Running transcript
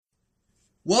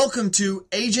Welcome to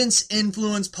Agents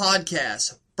Influence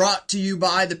Podcast, brought to you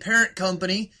by the parent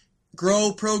company,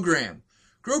 Grow Program.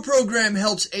 Grow Program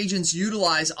helps agents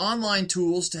utilize online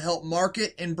tools to help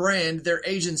market and brand their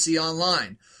agency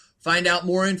online. Find out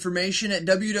more information at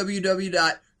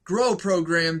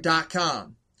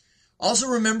www.growprogram.com. Also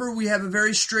remember, we have a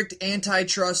very strict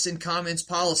antitrust and comments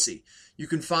policy. You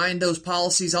can find those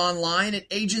policies online at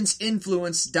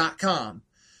agentsinfluence.com.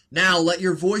 Now let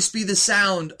your voice be the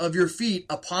sound of your feet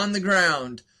upon the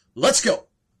ground. Let's go!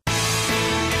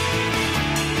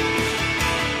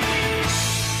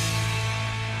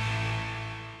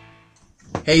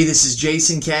 Hey, this is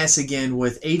Jason Cass again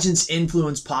with Agents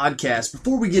Influence Podcast.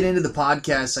 Before we get into the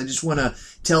podcast, I just want to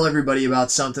tell everybody about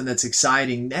something that's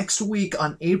exciting. Next week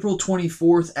on April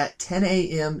 24th at 10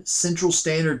 a.m. Central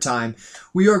Standard Time,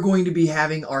 we are going to be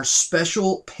having our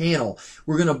special panel.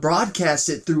 We're going to broadcast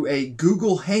it through a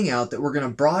Google Hangout that we're going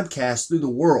to broadcast through the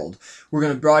world. We're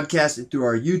going to broadcast it through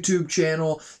our YouTube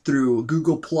channel, through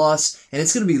Google Plus, and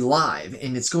it's going to be live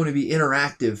and it's going to be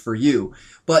interactive for you.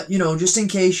 But, just in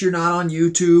case you're not on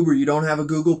YouTube or you don't have a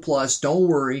Google Plus, don't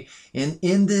worry. And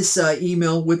in this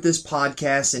email with this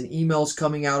podcast and emails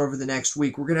coming out over the next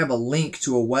week, we're going to have a link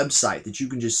to a website that you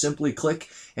can just simply click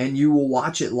and you will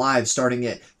watch it live starting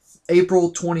at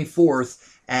April 24th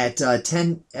at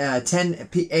 10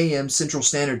 a.m. Central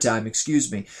Standard Time,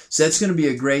 So that's going to be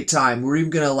a great time. We're even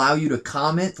going to allow you to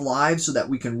comment live so that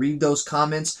we can read those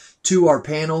comments to our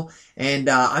panel. And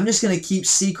I'm just going to keep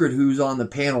secret who's on the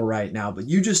panel right now, but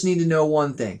you just need to know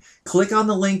one thing. Click on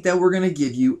the link that we're going to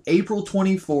give you, April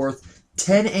 24th,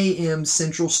 10 a.m.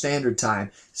 Central Standard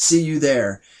Time. See you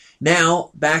there.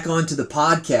 Now, back onto the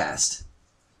podcast.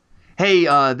 Hey,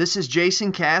 this is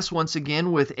Jason Cass once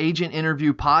again with Agent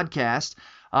Interview Podcast.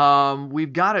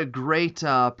 We've got a great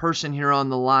person here on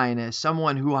the line, as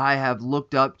someone who I have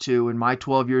looked up to in my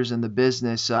 12 years in the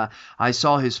business. I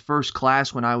saw his first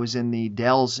class when I was in the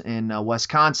Dells in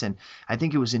Wisconsin. I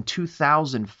think it was in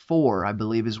 2004, I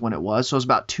believe is when it was. So it was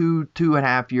about two and a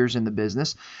half years in the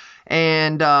business.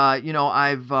 And, I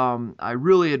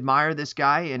really admire this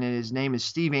guy, and his name is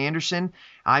Steve Anderson.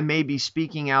 I may be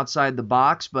speaking outside the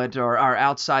box, or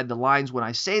outside the lines when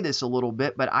I say this a little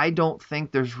bit, but I don't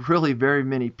think there's really very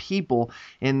many people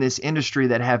in this industry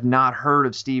that have not heard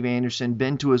of Steve Anderson,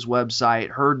 been to his website,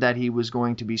 heard that he was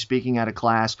going to be speaking at a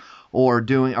class, or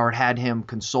had him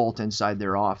consult inside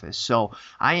their office. So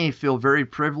I feel very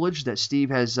privileged that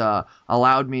Steve has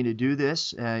allowed me to do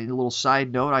this. A little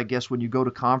side note, I guess when you go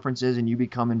to conferences and you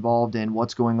become involved in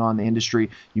what's going on in the industry,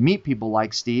 you meet people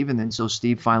like Steve, and then so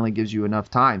Steve finally gives you enough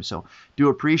time. So do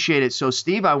appreciate it. So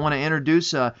Steve, I want to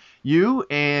introduce you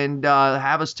and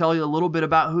have us tell you a little bit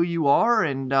about who you are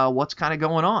and what's kind of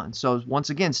going on. So once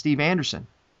again, Steve Anderson.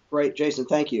 Great, Jason.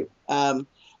 Thank you.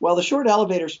 Well, the short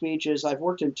elevator speech is I've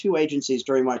worked in two agencies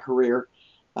during my career.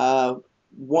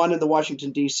 One in the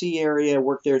Washington, D.C. area,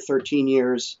 worked there 13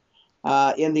 years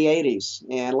in the 80s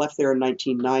and left there in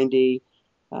 1990.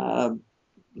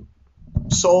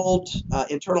 Sold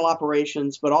internal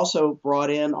operations, but also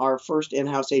brought in our first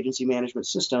in-house agency management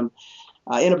system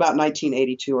in about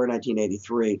 1982 or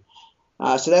 1983.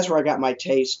 So that's where I got my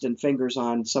taste and fingers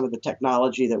on some of the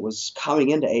technology that was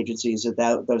coming into agencies at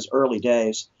those early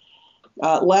days.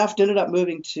 Left, ended up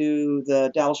moving to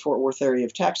the Dallas-Fort Worth area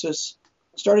of Texas,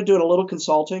 started doing a little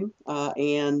consulting,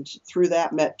 and through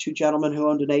that met two gentlemen who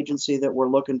owned an agency that were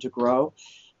looking to grow.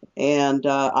 And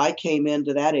I came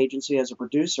into that agency as a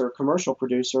commercial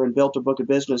producer, and built a book of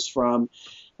business from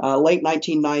late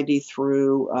 1990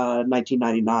 through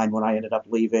 1999 when I ended up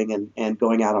leaving and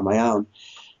going out on my own.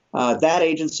 That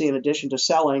agency, in addition to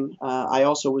selling, I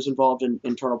also was involved in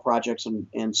internal projects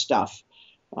and stuff.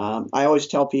 I always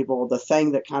tell people the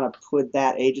thing that kind of put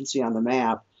that agency on the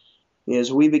map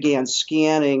is we began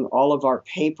scanning all of our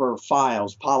paper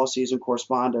files, policies and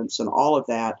correspondence and all of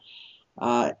that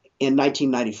in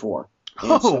 1994.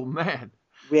 Man.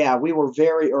 Yeah, we were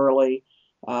very early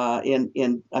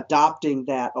in adopting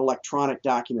that electronic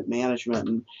document management.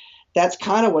 And that's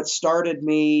kind of what started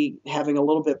me having a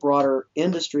little bit broader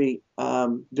industry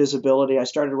visibility. I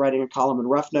started writing a column in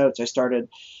Rough Notes. I started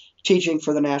teaching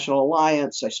for the National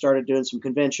Alliance. I started doing some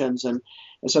conventions and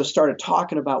so started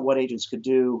talking about what agents could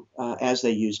do as they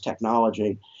use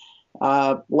technology.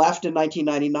 Left in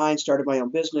 1999, started my own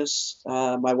business.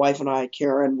 My wife and I,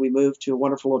 Karen, we moved to a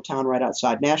wonderful little town right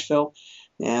outside Nashville,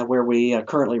 where we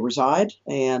currently reside,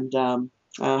 and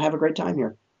have a great time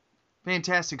here.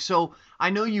 Fantastic. So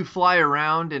I know you fly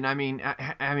around, and I mean,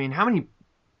 how many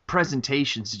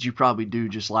presentations did you probably do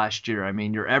just last year? I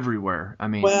mean, you're everywhere. I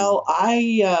mean, Well,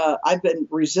 I've been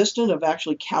resistant of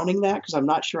actually counting that because I'm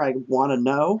not sure I want to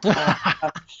know.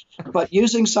 But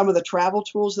using some of the travel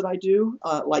tools that I do,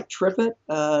 like TripIt,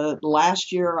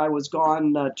 last year I was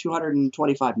gone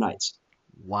 225 nights.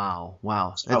 wow, wow.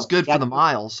 That's So good for yeah, the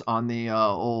miles on the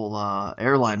old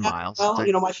airline yeah, miles. well,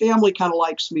 my family kind of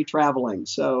likes me traveling,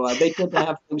 so they tend to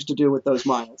have things to do with those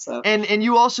miles. So And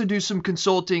you also do some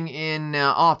consulting in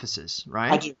offices, I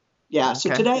right? do, yeah. So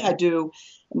Okay. today I do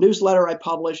a newsletter I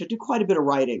publish. I do quite a bit of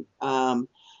writing.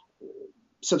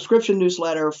 Subscription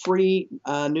newsletter, free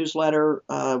newsletter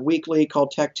weekly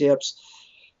called Tech Tips.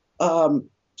 Um,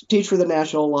 Teach for the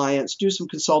National Alliance, do some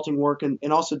consulting work,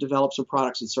 and also develop some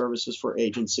products and services for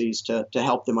agencies to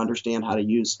help them understand how to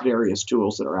use various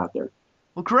tools that are out there.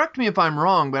 Well, correct me if I'm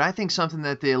wrong, but I think something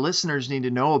that the listeners need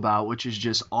to know about, which is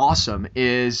just awesome,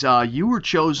 is you were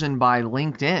chosen by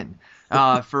LinkedIn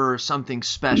for something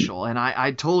special. And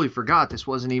I totally forgot. This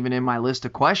wasn't even in my list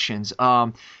of questions.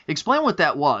 Explain what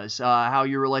that was, how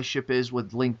your relationship is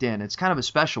with LinkedIn. It's kind of a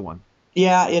special one.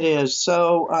 Yeah, it is.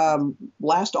 So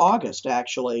last August,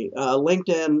 actually,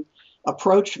 LinkedIn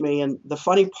approached me, and the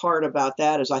funny part about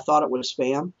that is I thought it was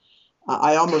spam.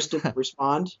 I almost didn't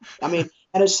respond. I mean,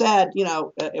 and it's sad,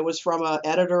 it was from an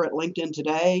editor at LinkedIn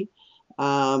Today.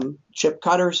 Chip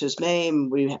Cutter's his name.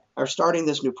 We are starting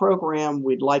this new program.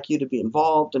 We'd like you to be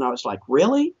involved. And I was like,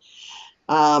 really?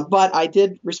 But I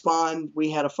did respond. We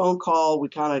had a phone call. We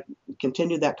kind of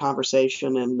continued that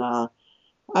conversation. And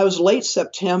I was late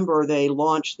September. They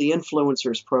launched the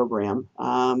Influencers program.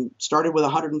 Started with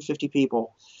 150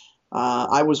 people.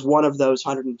 I was one of those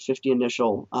 150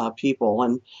 initial people.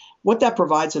 And what that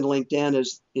provides in LinkedIn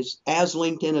is as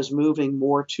LinkedIn is moving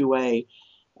more to a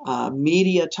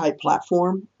media type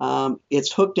platform,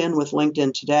 it's hooked in with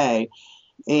LinkedIn Today.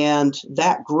 And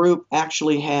that group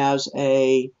actually has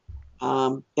an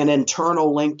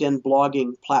internal LinkedIn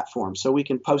blogging platform. So we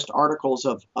can post articles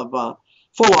of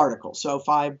full articles. So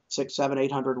 5, 6, 7,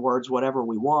 800 words, whatever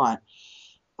we want.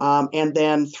 And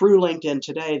then through LinkedIn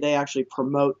Today, they actually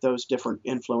promote those different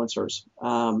influencers.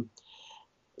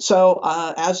 So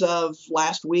as of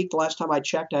last week, the last time I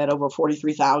checked, I had over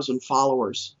 43,000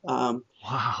 followers.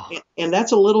 Wow. And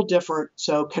that's a little different.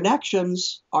 So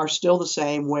connections are still the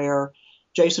same where,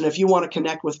 Jason, if you want to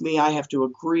connect with me, I have to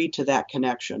agree to that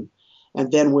connection.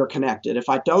 And then we're connected. If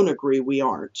I don't agree, we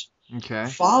aren't. Okay.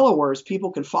 Followers,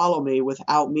 people can follow me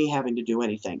without me having to do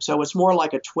anything. So it's more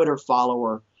like a Twitter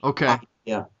follower Okay.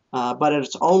 idea. But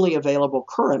it's only available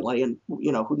currently, and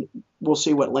we'll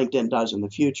see what LinkedIn does in the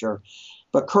future.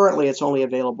 But currently, it's only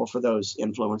available for those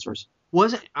influencers.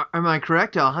 Am I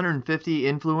correct? 150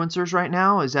 influencers right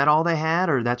now? Is that all they had,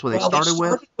 or that's what they Well, they started with?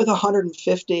 started with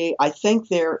 150. I think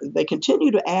they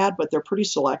continue to add, but they're pretty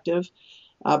selective.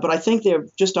 But I think they're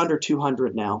just under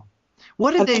 200 now.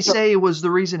 What did And they say was the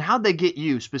reason? How'd they get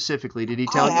you specifically? Did he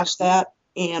tell I you? asked that,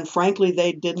 and frankly,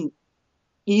 they didn't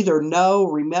either know,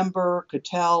 remember, could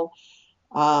tell.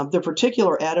 The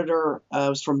particular editor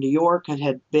was from New York and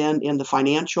had been in the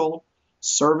financial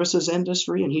services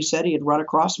industry, and he said he had run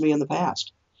across me in the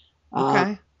past.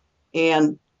 Okay.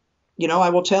 And, I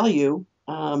will tell you,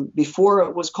 before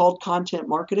it was called content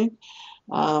marketing,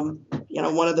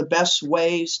 one of the best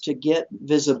ways to get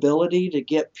visibility, to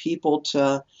get people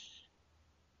to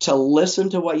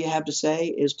listen to what you have to say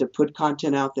is to put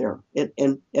content out there.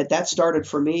 And that started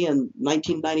for me in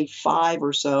 1995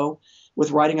 or so with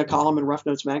writing a column in Rough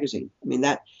Notes magazine. I mean,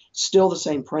 that's still the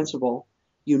same principle.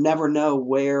 You never know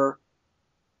where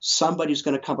somebody's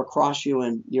going to come across you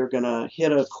and you're going to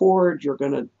hit a chord, you're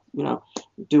going to,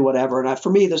 do whatever. And for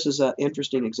me, this is an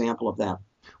interesting example of that.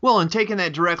 Well, and taking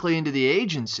that directly into the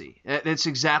agency, that's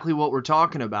exactly what we're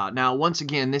talking about. Now, once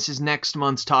again, this is next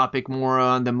month's topic, more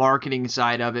on the marketing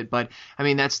side of it, but I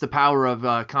mean, that's the power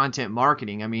of content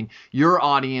marketing. I mean, your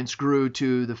audience grew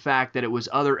to the fact that it was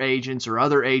other agents or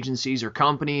other agencies or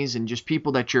companies and just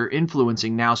people that you're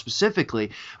influencing now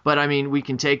specifically. But I mean, we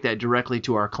can take that directly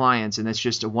to our clients, and that's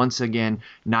just, once again,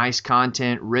 nice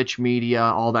content, rich media,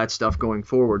 all that stuff going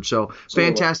forward. So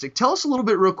fantastic. Tell us a little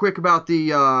bit real quick about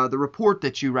the report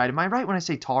that you write. Am I right when I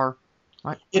say TAR?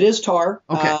 Right. It is TAR.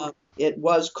 Okay. It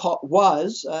was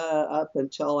up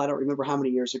until I don't remember how many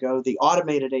years ago, the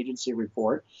Automated Agency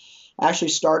Report, actually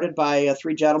started by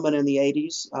three gentlemen in the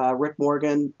 80s, Rick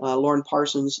Morgan, Lauren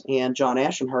Parsons, and John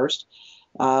Ashenhurst.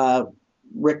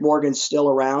 Rick Morgan's still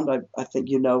around. I think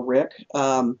you know Rick.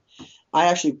 I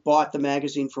actually bought the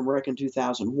magazine from Rick in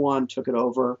 2001, took it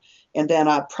over, and then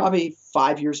probably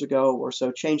 5 years ago or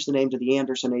so changed the name to the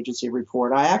Anderson Agency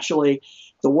Report.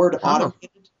 The word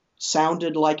automated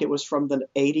sounded like it was from the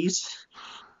 80s.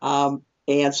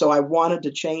 And so I wanted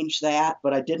to change that,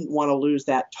 but I didn't want to lose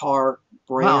that TAR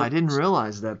Wow, I brand. didn't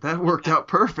realize that. That worked out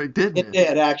perfect, didn't It it?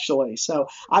 did actually. So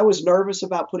I was nervous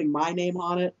about putting my name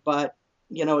on it, but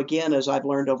again, as I've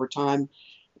learned over time,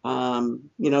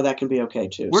 that can be okay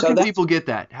too. Where So can that's people get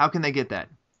that? How can they get that?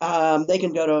 they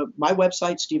can go to my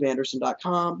website,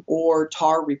 steveanderson.com, or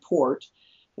TAR Report,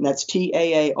 and that's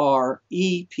TAAREPORT.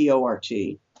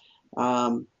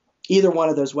 Um, Either one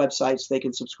of those websites, they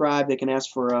can subscribe. They can ask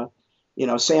for a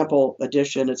sample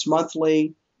edition. It's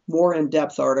monthly, more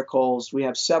in-depth articles. We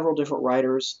have several different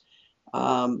writers.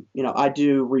 I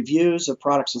do reviews of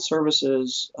products and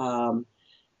services,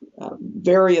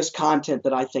 various content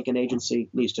that I think an agency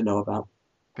needs to know about.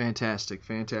 Fantastic,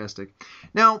 fantastic.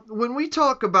 Now, when we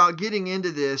talk about getting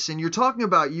into this, and you're talking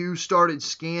about you started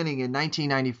scanning in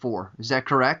 1994, is that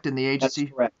correct in the That's agency?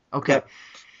 correct. Okay. Yep.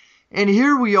 And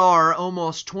here we are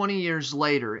almost 20 years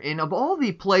later. And of all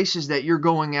the places that you're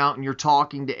going out and you're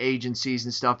talking to agencies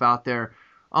and stuff out there,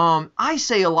 I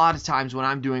say a lot of times when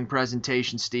I'm doing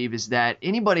presentations, Steve, is that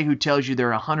anybody who tells you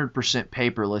they're 100%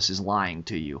 paperless is lying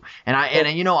to you.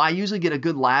 I usually get a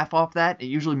good laugh off that. It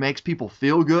usually makes people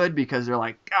feel good because they're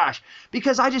like, gosh,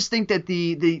 because I just think that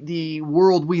the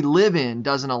world we live in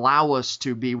doesn't allow us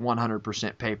to be 100%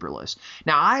 paperless.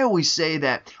 Now, I always say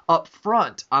that up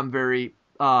front, I'm very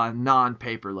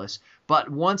non-paperless. But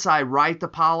once I write the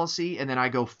policy and then I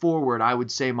go forward, I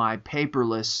would say my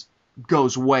paperless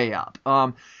goes way up.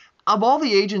 Of all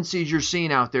the agencies you're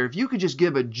seeing out there, if you could just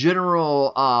give a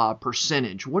general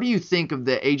percentage, what do you think of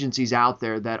the agencies out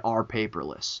there that are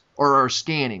paperless or are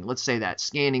scanning? Let's say that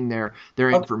scanning their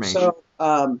Okay. information.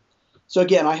 So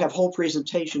again, I have whole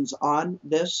presentations on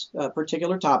this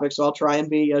particular topic, so I'll try and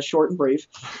be short and brief.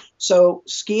 So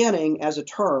scanning as a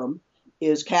term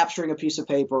is capturing a piece of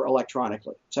paper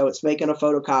electronically. So it's making a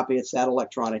photocopy, it's that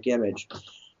electronic image.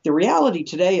 The reality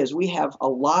today is we have a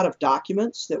lot of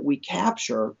documents that we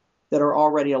capture that are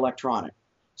already electronic.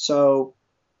 So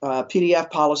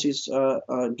PDF policies,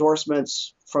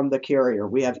 endorsements from the carrier.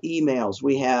 We have emails.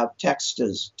 We have texts.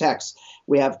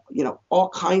 We have all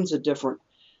kinds of different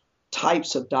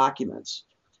types of documents.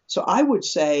 So I would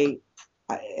say,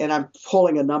 and I'm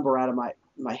pulling a number out of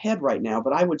my head right now,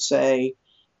 but I would say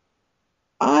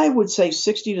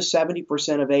 60 to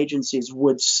 70% of agencies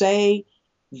would say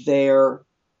they're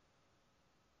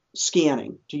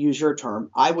scanning, to use your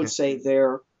term. I would say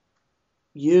they're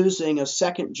using a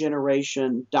second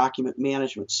generation document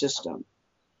management system.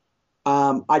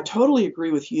 I totally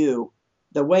agree with you.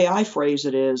 The way I phrase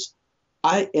it is,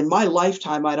 in my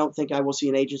lifetime, I don't think I will see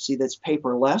an agency that's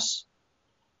paperless,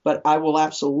 but I will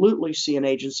absolutely see an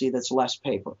agency that's less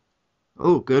paper.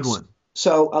 Oh, good one.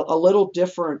 So a little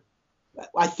different.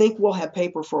 I think we'll have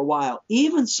paper for a while,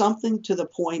 even something to the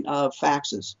point of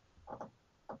faxes.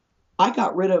 I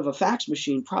got rid of a fax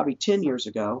machine probably 10 years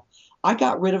ago. I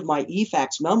got rid of my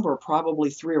eFax number probably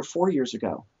 3 or 4 years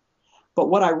ago. But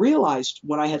what I realized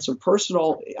when I had some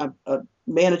personal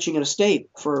managing an estate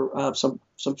for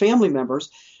some family members,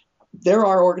 there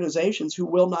are organizations who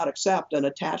will not accept an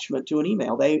attachment to an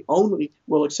email. They only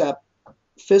will accept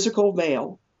physical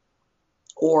mail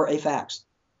or a fax.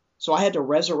 So I had to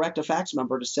resurrect a fax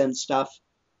number to send stuff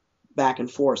back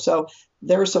and forth. So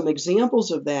there are some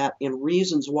examples of that and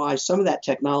reasons why some of that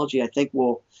technology I think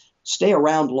will stay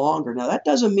around longer. Now, that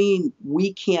doesn't mean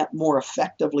we can't more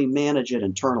effectively manage it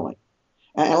internally.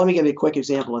 And let me give you a quick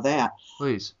example of that.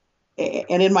 Please.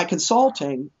 And in my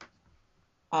consulting,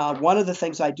 one of the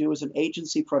things I do is an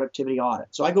agency productivity audit.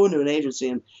 So I go into an agency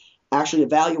and actually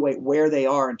evaluate where they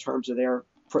are in terms of their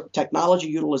technology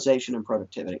utilization and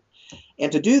productivity.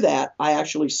 And to do that, I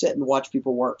actually sit and watch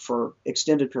people work for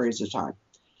extended periods of time.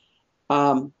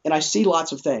 And I see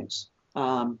lots of things.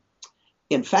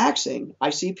 In faxing,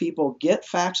 I see people get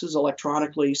faxes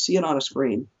electronically, see it on a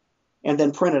screen, and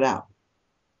then print it out.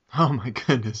 Oh, my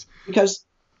goodness. Because,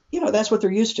 that's what they're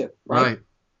used to, right? Right.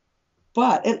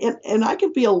 But, and I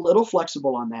can be a little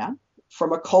flexible on that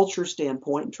from a culture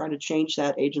standpoint and trying to change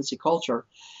that agency culture,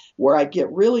 where I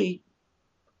get really,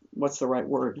 what's the right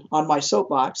word, on my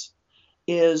soapbox,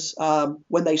 is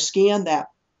when they scan that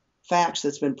fax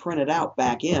that's been printed out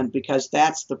back in, because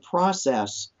that's the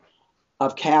process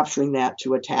of capturing that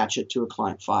to attach it to a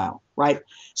client file, right?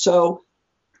 So,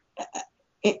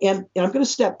 and I'm going to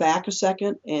step back a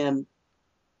second and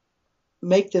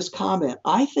make this comment.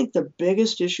 I think the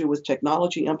biggest issue with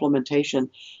technology implementation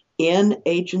in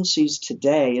agencies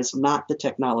today is not the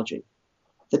technology.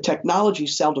 The technology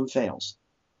seldom fails.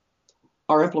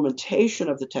 Our implementation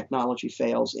of the technology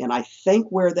fails. And I think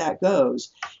where that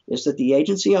goes is that the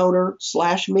agency owner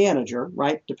 / manager,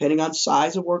 right, depending on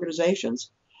size of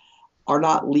organizations, are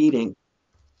not leading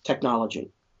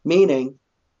technology, meaning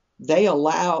they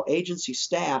allow agency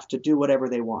staff to do whatever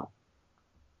they want.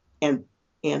 And,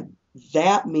 and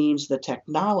that means the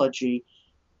technology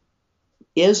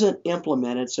isn't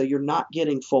implemented, so you're not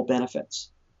getting full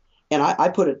benefits. And I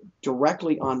put it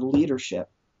directly on leadership,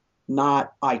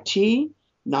 not IT,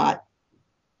 not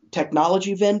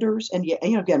technology vendors. And yeah,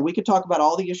 again, we could talk about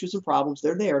all the issues and problems.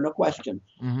 They're there, no question.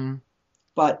 Mm-hmm.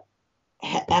 But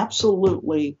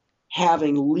absolutely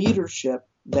having leadership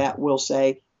that will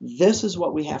say, this is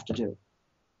what we have to do.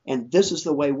 And this is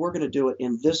the way we're going to do it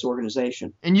in this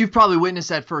organization. And you've probably witnessed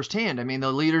that firsthand. I mean,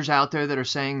 the leaders out there that are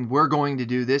saying, we're going to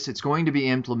do this, it's going to be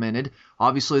implemented.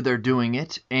 Obviously, they're doing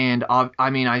it. And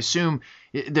I mean, I assume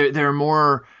they're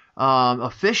more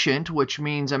efficient, which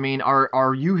means, I mean,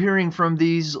 are you hearing from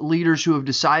these leaders who have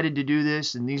decided to do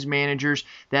this and these managers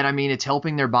that, I mean, it's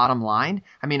helping their bottom line?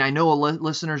 I mean, I know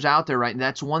listeners out there, right? And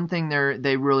that's one thing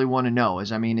they really want to know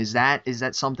is, I mean, is that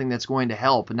something that's going to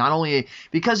help? Not only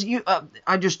because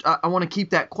I want to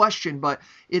keep that question, but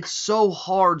it's so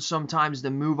hard sometimes to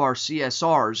move our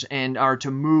CSRs or to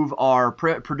move our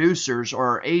producers or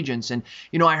our agents. And,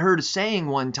 you know, I heard a saying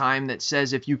one time that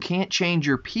says, if you can't change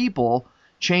your people,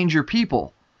 change your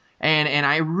people. And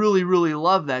I really, really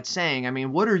love that saying. I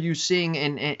mean, what are you seeing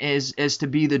as to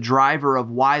be the driver of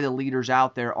why the leaders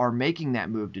out there are making that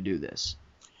move to do this?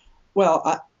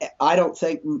 Well, I don't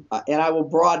think, and I will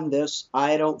broaden this,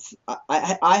 I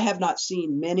have not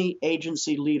seen many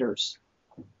agency leaders.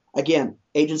 Again,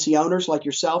 agency owners like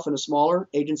yourself in a smaller,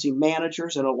 agency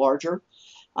managers in a larger.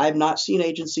 I have not seen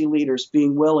agency leaders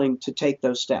being willing to take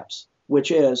those steps, which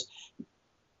is,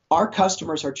 our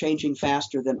customers are changing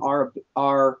faster than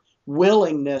our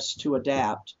willingness to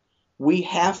adapt. We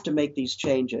have to make these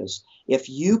changes. If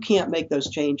you can't make those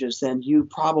changes, then you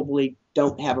probably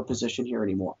don't have a position here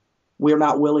anymore. We're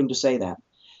not willing to say that.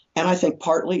 And I think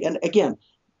partly, and again,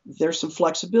 there's some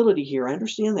flexibility here. I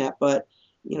understand that, but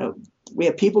you know, we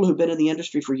have people who've been in the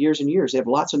industry for years and years. They have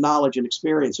lots of knowledge and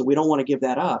experience, and we don't want to give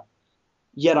that up.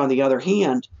 Yet on the other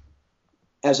hand,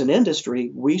 as an industry,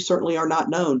 we certainly are not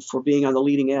known for being on the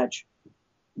leading edge.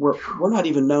 We're not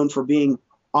even known for being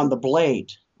on the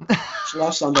blade, much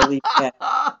less on the leading edge.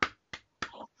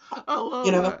 I love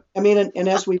that. I mean, and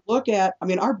as we look at, I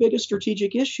mean, our biggest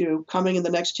strategic issue coming in the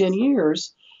next 10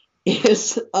 years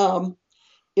is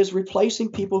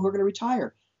replacing people who are going to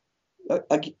retire.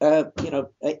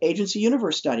 Agency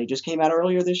Universe study just came out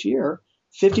earlier this year.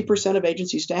 50% of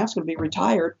agency staff is going to be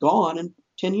retired, gone in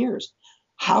 10 years.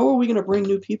 How are we going to bring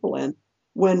new people in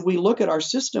when we look at our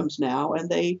systems now and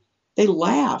they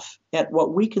laugh at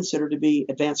what we consider to be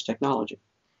advanced technology?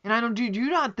 And do you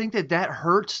not think that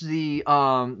hurts the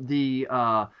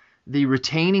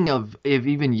retaining of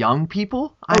even young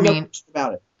people? I mean,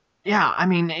 about it. Yeah, I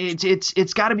mean,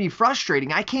 it's got to be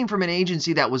frustrating. I came from an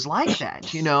agency that was like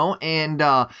that, you know, and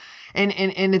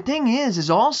the thing is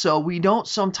also we don't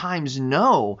sometimes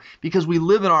know because we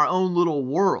live in our own little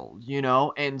world, you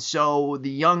know, and so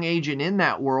the young agent in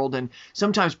that world, and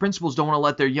sometimes principals don't want to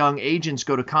let their young agents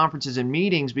go to conferences and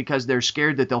meetings because they're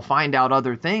scared that they'll find out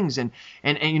other things, and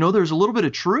you know, there's a little bit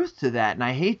of truth to that, and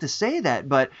I hate to say that,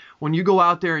 but when you go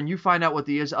out there and you find out what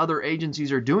these other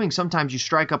agencies are doing, sometimes you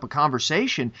strike up a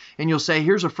conversation and you'll say,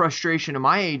 here's a frustration of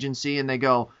my agency, and they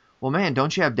go, well, man,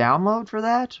 don't you have download for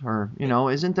that? Or, you know,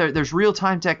 isn't there's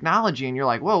real-time technology, and you're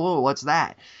like, whoa, what's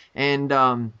that? And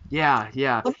yeah,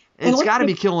 it's got to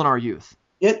be killing our youth.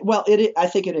 I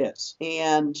think it is.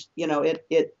 And, you know,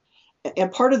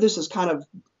 and part of this is kind of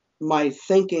my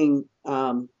thinking,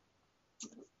 I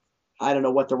don't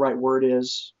know what the right word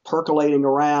is, percolating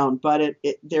around, but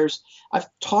I've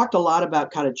talked a lot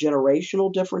about kind of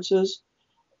generational differences.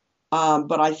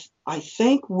 But I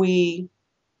think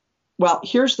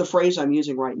here's the phrase I'm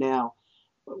using right now.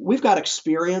 We've got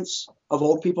experience of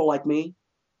old people like me,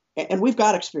 and we've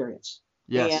got experience.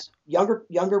 Yes. And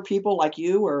younger people like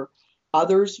you or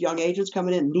others, young agents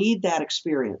coming in, need that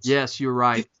experience. Yes, you're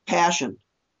right. Passion.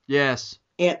 Yes.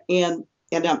 And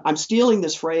I'm stealing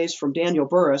this phrase from Daniel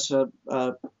Burrus.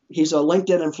 He's a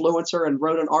LinkedIn influencer and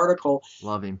wrote an article.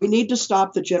 Love him. We need to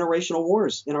stop the generational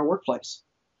wars in our workplace.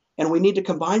 And we need to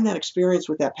combine that experience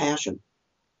with that passion.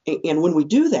 And when we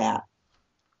do that,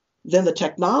 then the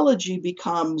technology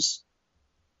becomes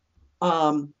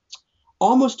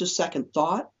almost a second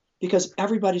thought because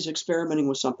everybody's experimenting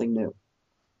with something new.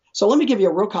 So let me give you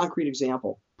a real concrete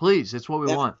example. Please, it's what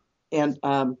we want. And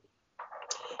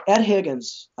Ed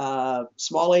Higgins,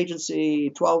 small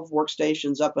agency, 12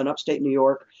 workstations up in upstate New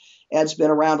York. Ed's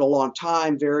been around a long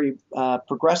time, very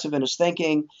progressive in his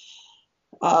thinking.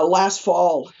 Last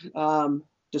fall,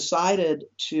 decided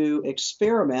to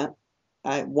experiment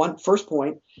first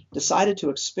point, decided to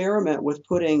experiment with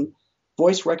putting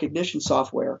voice recognition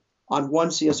software on one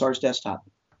CSR's desktop.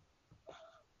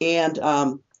 And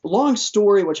long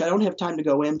story, which I don't have time to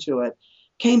go into it,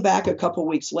 came back a couple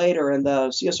weeks later and the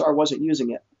CSR wasn't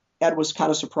using it. Ed was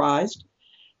kind of surprised,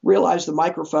 realized the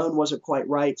microphone wasn't quite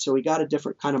right, so he got a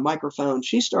different kind of microphone.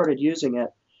 She started using it,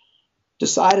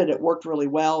 decided it worked really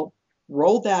well,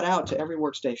 rolled that out to every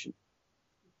workstation.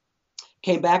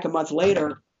 Came back a month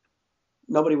later,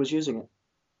 nobody was using it.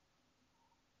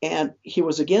 And he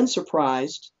was again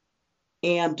surprised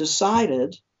and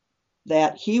decided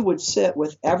that he would sit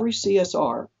with every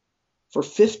CSR for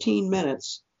 15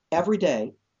 minutes every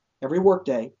day, every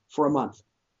workday for a month,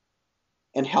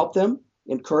 and help them,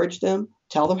 encourage them,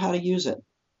 tell them how to use it.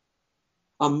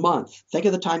 A month. Think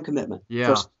of the time commitment for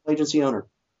an agency owner,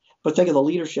 but think of the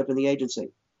leadership in the agency.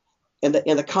 And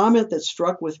the comment that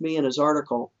struck with me in his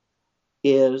article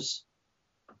is,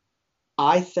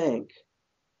 I think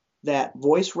that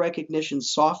voice recognition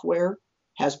software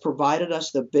has provided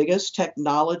us the biggest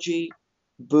technology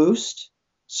boost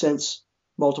since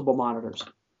multiple monitors.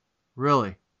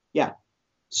 Really? Yeah.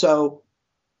 So,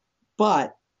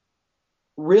 but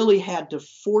really had to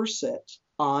force it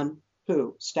on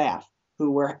who? Staff,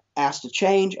 who were asked to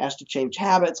change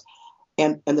habits.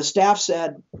 And the staff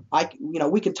said,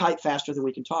 we can type faster than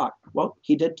we can talk. Well,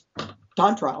 he did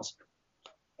time trials.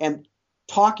 And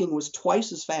talking was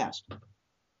twice as fast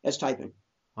as typing.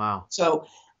 Wow. So,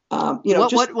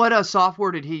 what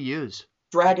software did he use?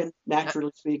 Dragon,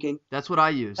 naturally speaking. That's what I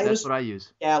use.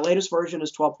 Yeah, latest version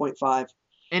is 12.5.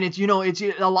 And it's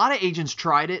a lot of agents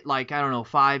tried it, like, I don't know,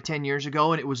 5-10 years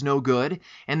ago, and it was no good.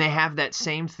 And they have that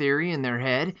same theory in their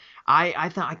head. I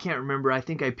can't remember. I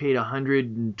think I paid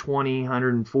 $120,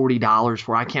 $140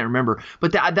 for it. I can't remember.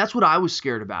 But that's what I was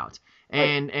scared about.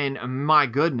 And my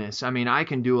goodness, I mean, I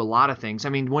can do a lot of things. I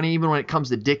mean, even when it comes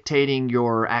to dictating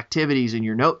your activities and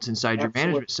your notes inside your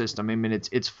management system, I mean,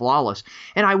 it's flawless.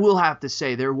 And I will have to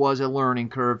say there was a learning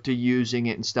curve to using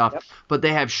it and stuff. Yep. But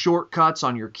they have shortcuts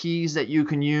on your keys that you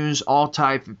can use, all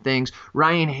type of things.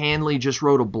 Ryan Hanley just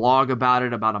wrote a blog about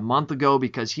it about a month ago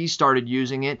because he started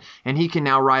using it, and he can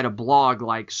now write a blog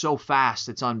like so fast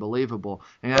it's unbelievable.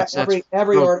 And that's every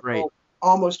article, great.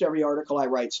 Almost every article I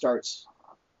write starts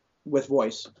with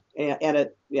voice, and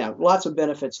it, lots of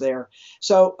benefits there.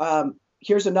 So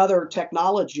here's another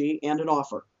technology and an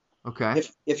offer. Okay.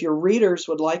 If your readers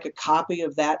would like a copy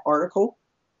of that article,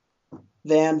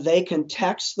 then they can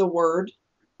text the word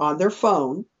on their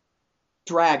phone,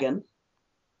 Dragon,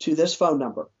 to this phone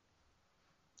number,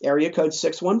 area code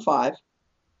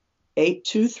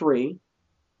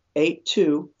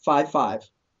 615-823-8255.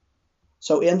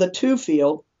 So in the to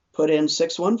field, put in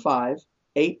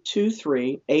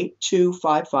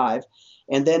 615-823-8255,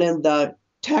 and then in the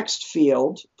text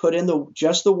field, put in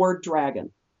just the word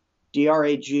Dragon,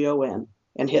 DRAGON,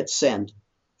 and hit send.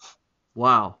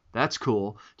 Wow, that's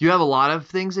cool. Do you have a lot of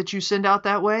things that you send out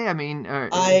that way? I mean,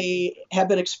 I have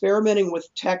been experimenting with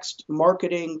text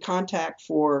marketing contact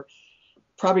for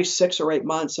probably 6 or 8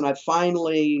 months, and I've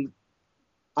finally,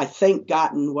 I think,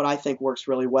 gotten what I think works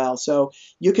really well. So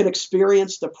you can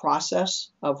experience the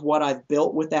process of what I've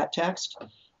built with that text.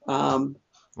 Wow,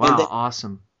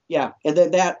 awesome. Yeah, and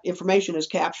then that information is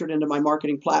captured into my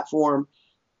marketing platform.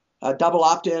 Double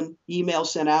opt-in, email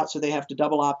sent out, so they have to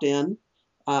double opt-in,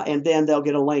 and then they'll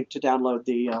get a link to download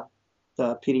the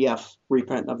PDF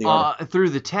reprint of the article. Through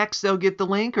the text they'll get the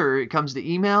link, or it comes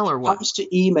to email, or what? It comes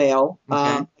to email.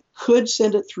 Okay. Could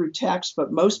send it through text,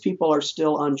 but most people are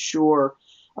still unsure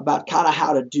about kind of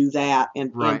how to do that,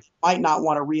 and might not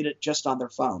want to read it just on their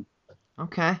phone.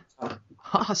 Okay.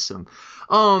 Awesome.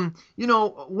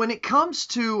 When it comes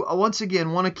to, once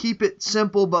again, want to keep it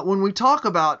simple, but when we talk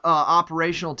about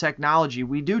operational technology,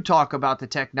 we do talk about the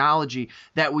technology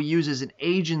that we use as an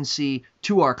agency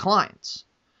to our clients.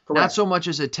 Correct. Not so much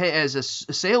as a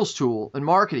sales tool in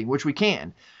marketing, which we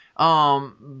can.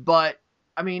 But,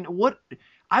 I mean,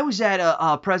 I was at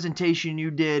a presentation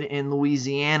you did in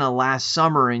Louisiana last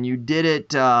summer, and you did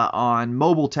it on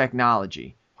mobile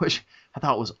technology, which I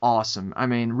thought was awesome. I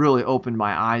mean, really opened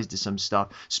my eyes to some stuff,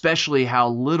 especially how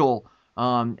little.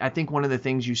 I think one of the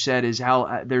things you said is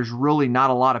how there's really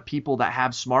not a lot of people that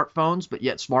have smartphones, but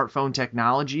yet smartphone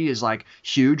technology is like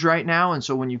huge right now. And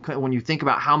so when you think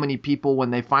about how many people, when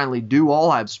they finally do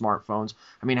all have smartphones,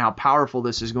 I mean, how powerful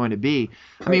this is going to be.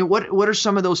 I mean, what are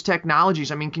some of those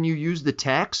technologies? I mean, can you use the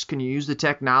text? Can you use the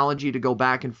technology to go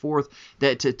back and forth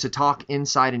to talk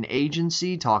inside an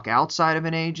agency, talk outside of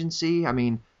an agency? I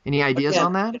mean, any ideas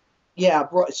on that? Yeah,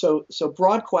 so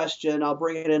broad question. I'll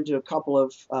bring it into a couple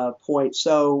of points.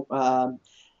 So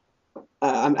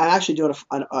I'm actually doing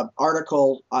an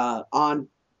article on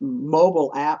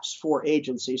mobile apps for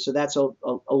agencies, so that's a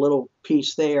little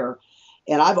piece there.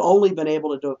 And I've only been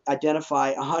able to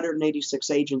identify 186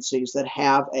 agencies that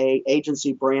have a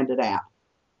agency branded app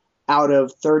out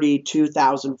of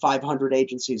 32,500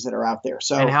 agencies that are out there. And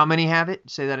So how many have it?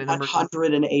 Say that number.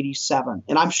 187.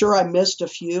 And I'm sure I missed a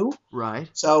few. Right.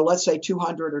 So let's say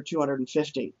 200 or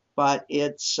 250. But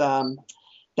it's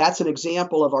that's an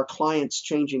example of our clients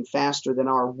changing faster than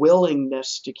our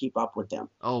willingness to keep up with them.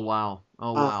 Oh, wow.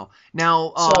 Oh, Uh, wow.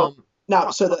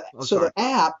 Now, so sorry. the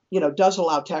app, does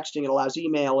allow texting. It allows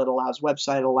email. It allows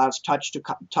website. It allows touch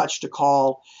to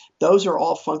call. Those are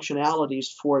all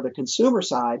functionalities for the consumer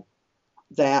side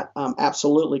that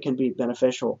absolutely can be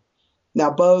beneficial.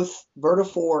 Now, both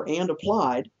Vertafore and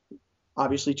Applied,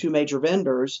 obviously two major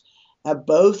vendors, have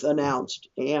both announced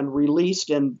and released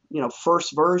in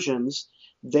first versions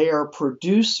their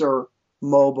producer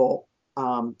mobile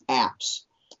apps.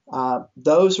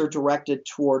 Those are directed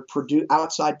toward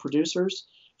outside producers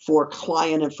for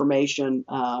client information.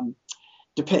 And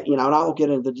I won't get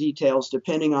into the details.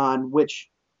 Depending on which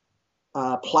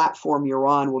platform you're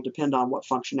on, will depend on what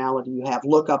functionality you have.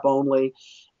 Lookup only,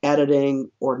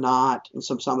 editing or not, and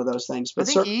some of those things. But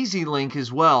I think EasyLink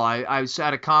as well. I was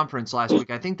at a conference last week.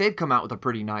 I think they've come out with a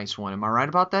pretty nice one. Am I right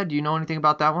about that? Do you know anything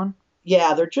about that one?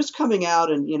 Yeah, they're just coming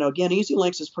out, and again,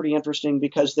 EasyLinks is pretty interesting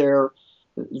because they're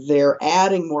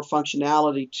adding more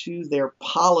functionality to their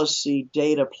policy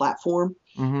data platform.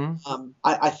 Mm-hmm.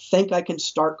 I think I can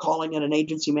start calling it an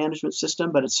agency management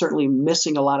system, but it's certainly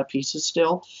missing a lot of pieces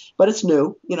still. But it's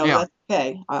new, Yeah. That's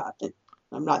okay.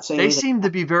 I'm not saying they anything. seem to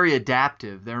be very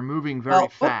adaptive. They're moving very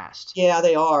fast. Yeah,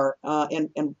 they are.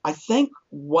 And I think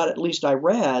what at least I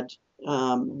read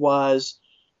was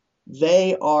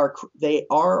they are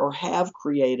or have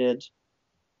created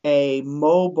a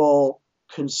mobile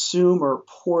consumer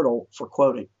portal for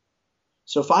quoting.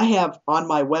 So if I have on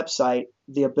my website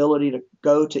the ability to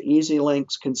go to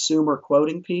EasyLink's consumer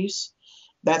quoting piece,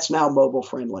 that's now mobile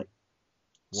friendly.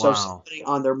 Wow. So somebody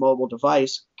on their mobile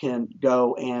device can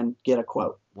go and get a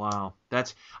quote. Wow.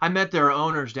 I met their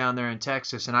owners down there in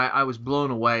Texas, and I was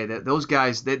blown away that those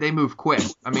guys, they move quick.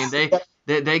 I mean, they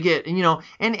get,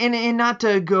 and not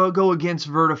to go against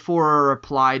Vertafore or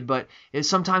Applied, but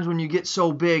sometimes when you get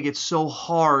so big, it's so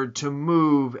hard to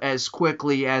move as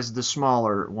quickly as the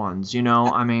smaller ones,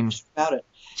 I mean, about it.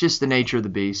 It's just the nature of the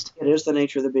beast. It is the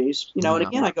nature of the beast. And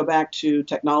again, I go back to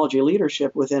technology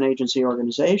leadership within agency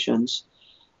organizations.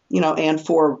 And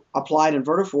for Applied and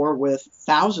Vertafore with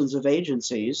thousands of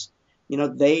agencies,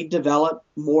 they develop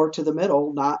more to the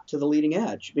middle, not to the leading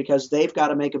edge, because they've got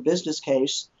to make a business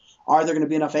case. Are there going to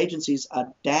be enough agencies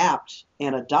adapt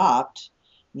and adopt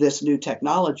this new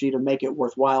technology to make it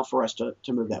worthwhile for us to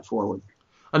move that forward?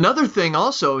 Another thing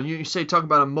also, you say talk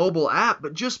about a mobile app,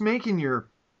 but just making your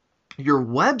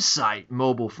website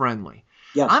mobile friendly.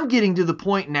 Yes. I'm getting to the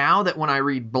point now that when I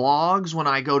read blogs, when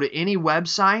I go to any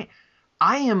website,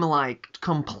 I am like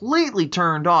completely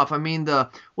turned off. I mean,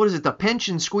 the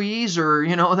pension squeeze or,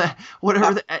 that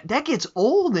whatever, that gets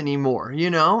old anymore,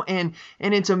 and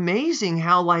it's amazing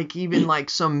how like even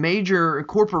like some major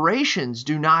corporations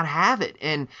do not have it.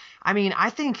 And I mean,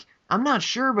 I'm not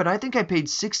sure, but I think I paid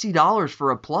 $60 for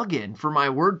a plugin for my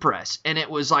WordPress, and it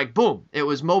was like, boom, it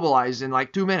was mobilized in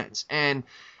like 2 minutes. And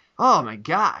oh my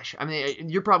gosh. I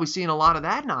mean, you're probably seeing a lot of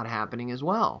that not happening as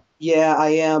well. Yeah, I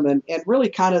am. And really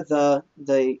kind of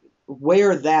the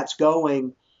where that's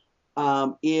going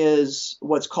is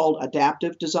what's called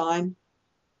adaptive design,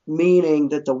 meaning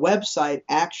that the website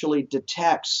actually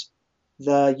detects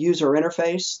the user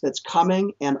interface that's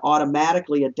coming and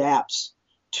automatically adapts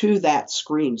to that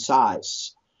screen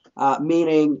size,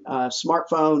 meaning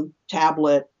smartphone,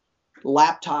 tablet,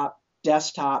 laptop,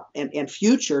 desktop, and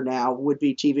future now would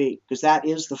be TV, because that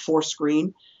is the fourth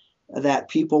screen that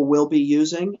people will be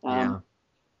using.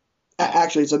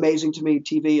 Actually, it's amazing to me.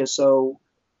 TV is so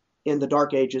in the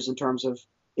dark ages in terms of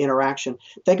interaction.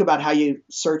 Think about how you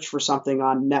search for something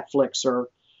on Netflix or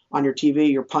on your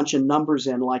TV. You're punching numbers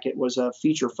in like it was a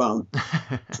feature phone.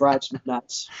 Drives me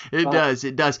nuts. It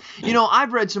does.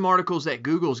 I've read some articles that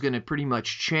Google's going to pretty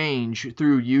much change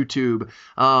through YouTube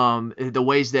the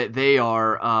ways that they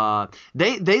are.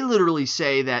 They literally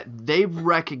say that they've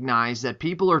recognized that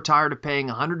people are tired of paying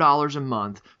 $100 a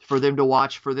month for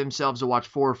themselves to watch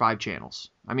 4 or 5 channels.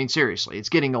 I mean, seriously, it's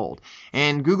getting old.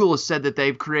 And Google has said that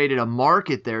they've created a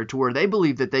market there to where they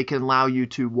believe that they can allow you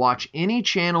to watch any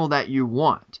channel that you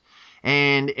want.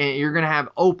 And you're going to have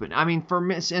open. I mean,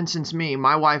 for instance,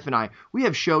 my wife and I, we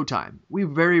have Showtime. We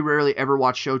very rarely ever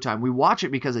watch Showtime. We watch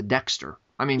it because of Dexter.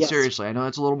 I mean, Yes. Seriously, I know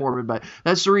that's a little morbid, but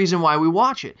that's the reason why we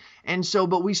watch it. And so,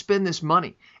 but we spend this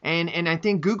money. And I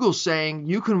think Google's saying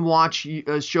you can watch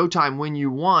Showtime when you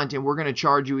want, and we're going to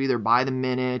charge you either by the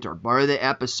minute or by the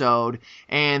episode.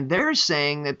 And they're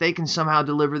saying that they can somehow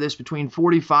deliver this between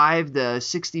 $45 to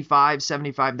 $65,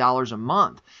 $75 a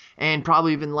month, and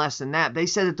probably even less than that. They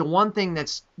said that the one thing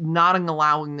that's not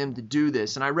allowing them to do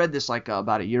this, and I read this like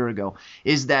about a year ago,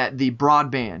 is that the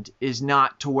broadband is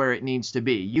not to where it needs to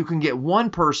be. You can get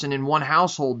one person in one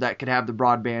household that could have the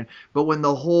broadband, but when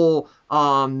the whole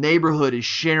neighborhood is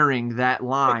sharing that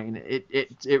line,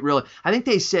 it really, I think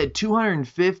they said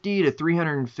 250 to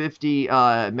 350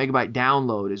 megabyte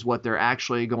download is what they're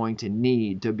actually going to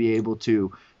need to be able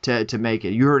to make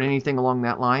it. You heard anything along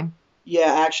that line?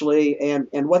 Yeah, actually,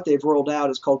 and what they've rolled out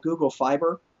is called Google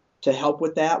Fiber to help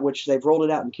with that, which they've rolled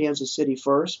it out in Kansas City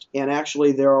first. And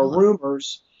actually, there are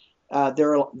rumors they're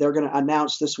going to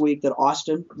announce this week that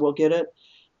Austin will get it.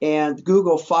 And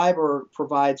Google Fiber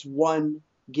provides 1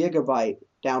 gigabyte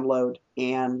download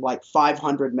and like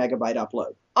 500 megabyte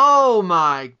upload. Oh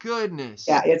my goodness!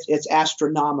 Yeah, it's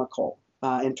astronomical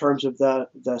in terms of the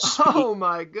speed. Oh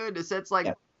my goodness, that's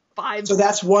like 5. So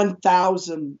that's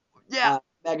 1,000 Yeah.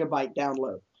 megabyte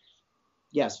download.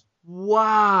 Yes.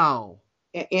 Wow.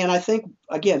 And I think,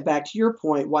 again, back to your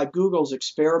point, why Google's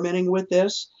experimenting with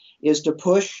this is to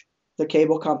push the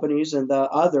cable companies and the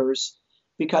others,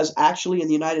 because actually in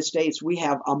the United States, we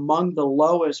have among the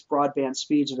lowest broadband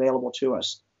speeds available to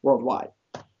us worldwide.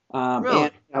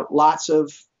 Really? And lots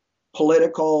of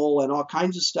political and all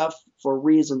kinds of stuff for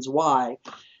reasons why,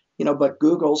 but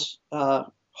Google's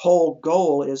whole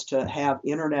goal is to have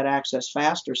internet access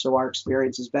faster so our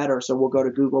experience is better. So we'll go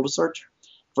to Google to search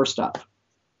for stuff.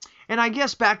 And I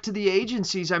guess back to the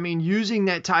agencies, I mean, using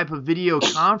that type of video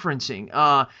conferencing,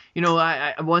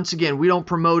 once again, we don't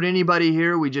promote anybody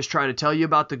here. We just try to tell you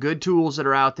about the good tools that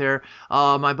are out there.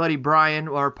 My buddy Brian,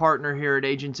 our partner here at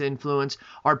Agents Influence,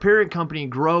 our parent company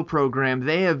Grow program,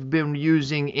 they have been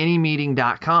using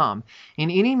anymeeting.com. And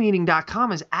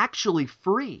anymeeting.com is actually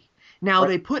free. Now,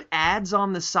 they put ads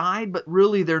on the side, but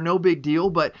really they're no big deal.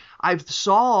 But I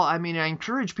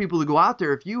encourage people to go out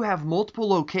there. If you have multiple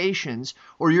locations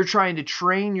or you're trying to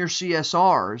train your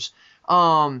CSRs,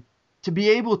 to be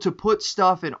able to put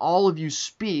stuff and all of you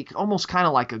speak, almost kind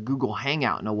of like a Google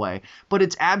Hangout in a way, but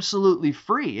it's absolutely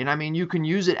free. And I mean, you can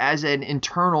use it as an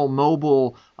internal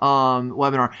mobile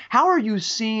webinar. How are you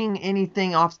seeing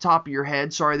anything off the top of your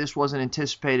head? Sorry, this wasn't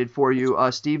anticipated for you,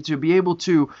 Steve, to be able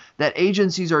to, that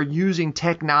agencies are using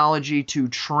technology to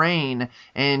train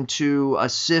and to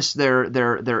assist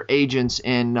their agents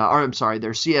in, their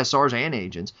CSRs and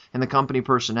agents and the company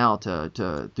personnel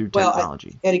through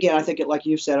technology. And again, I think like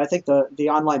you said, I think the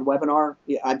online webinar,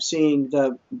 I'm seeing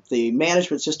the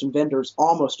management system vendors,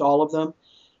 almost all of them,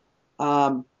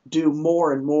 do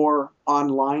more and more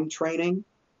online training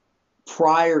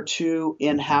prior to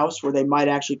in-house, where they might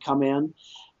actually come in.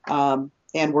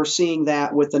 And we're seeing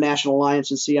that with the National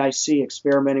Alliance and CIC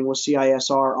experimenting with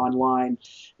CISR online.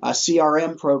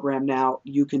 CRM program now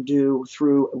you can do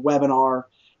through webinar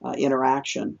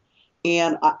interaction.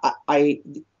 And I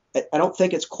don't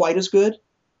think it's quite as good.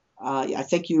 I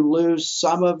think you lose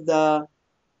some of the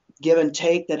give and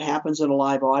take that happens in a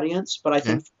live audience, but I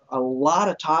think a lot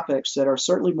of topics that are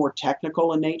certainly more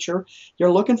technical in nature,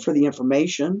 you're looking for the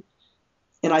information,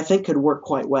 and I think could work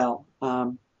quite well.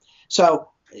 So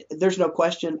there's no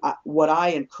question. What I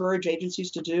encourage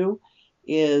agencies to do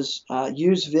is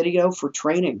use video for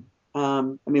training.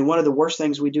 One of the worst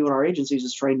things we do in our agencies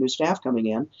is train new staff coming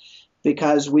in,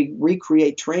 because we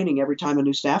recreate training every time a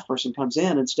new staff person comes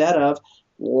in, instead of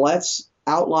let's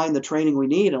outline the training we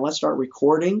need and let's start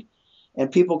recording.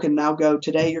 And people can now go,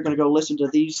 today you're going to go listen to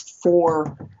these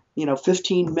 4,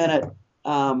 15-minute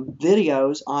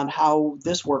videos on how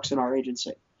this works in our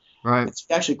agency. Right. It's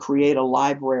actually create a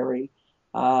library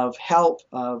of help,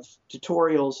 of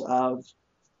tutorials, of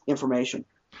information.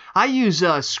 I use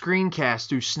Screencast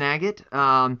through Snagit,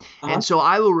 and so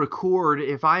I will record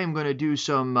if I am going to do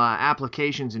some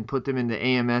applications and put them into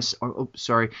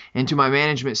into my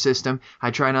management system.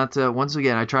 I try not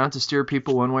to steer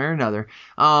people one way or another,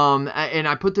 and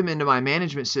I put them into my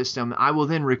management system. I will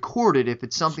then record it if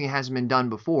it's something that hasn't been done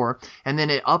before, and then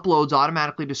it uploads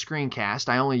automatically to Screencast.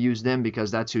 I only use them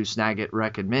because that's who Snagit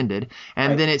recommended,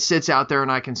 and then it sits out there,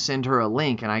 and I can send her a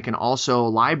link, and I can also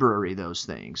library those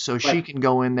things, so she can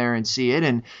go in there and see it.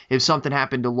 And if something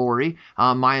happened to Lori,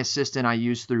 my assistant I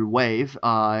use through Wave,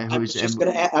 I was just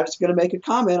going to make a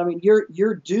comment.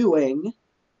 You're doing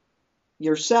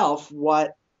yourself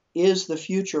what is the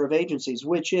future of agencies,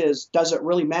 which is, does it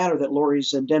really matter that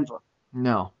Lori's in Denver?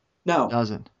 No. No. It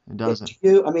doesn't.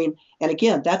 I mean, and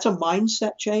again, that's a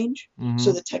mindset change. So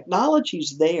Hmm. the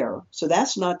technology's there. So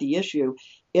that's not the issue.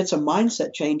 It's a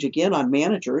mindset change again on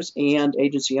managers and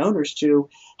agency owners to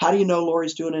how do you know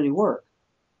Lori's doing any work?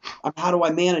 How do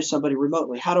I manage somebody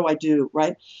remotely? How do I do,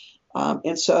 right?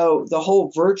 And so the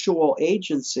whole virtual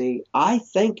agency, I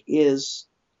think, it's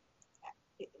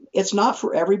not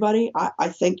for everybody. I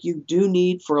think you do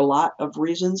need, for a lot of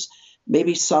reasons,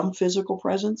 maybe some physical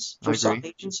presence I for some agree.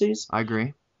 agencies. I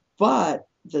agree. But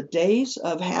the days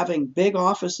of having big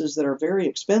offices that are very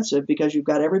expensive because you've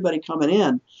got everybody coming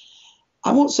in,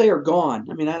 I won't say are gone.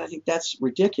 I mean, I think that's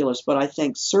ridiculous, but I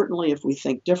think certainly if we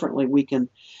think differently,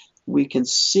 we can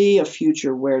see a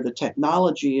future where the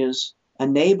technology is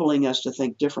enabling us to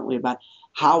think differently about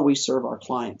how we serve our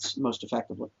clients most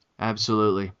effectively.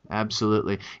 Absolutely.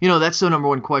 Absolutely. That's the number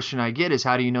one question I get is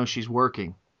how do you know she's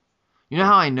working? You know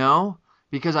how I know?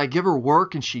 Because I give her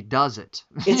work and she does it.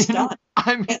 It's done.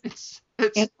 I mean, And, it's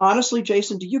and honestly,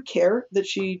 Jason, do you care that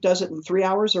she does it in 3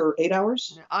 hours or 8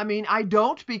 hours? I mean, I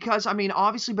don't because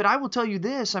obviously, but I will tell you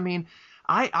this.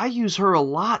 I use her a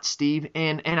lot, Steve,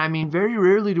 and I mean, very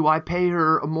rarely do I pay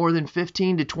her more than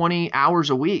 15 to 20 hours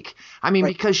a week. I mean,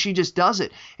 Right. because she just does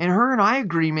it. And her and I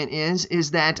agreement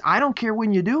is that I don't care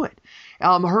when you do it.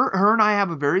 Her and I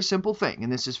have a very simple thing,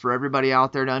 and this is for everybody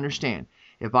out there to understand.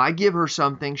 If I give her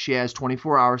something, she has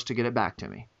 24 hours to get it back to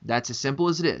me. That's as simple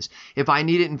as it is. If I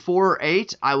need it in 4 or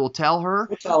 8, I will tell her.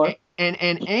 We'll tell her.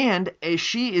 And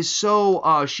she is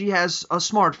so she has a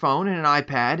smartphone and an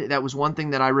iPad. That was one thing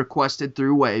that I requested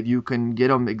through Wave. You can get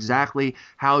them exactly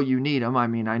how you need them. I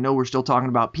mean, I know we're still talking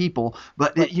about people,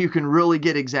 but Right. you can really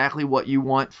get exactly what you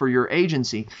want for your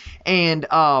agency. And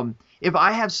if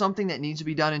I have something that needs to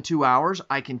be done in 2 hours,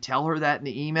 I can tell her that in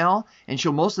the email, and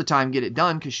she'll most of the time get it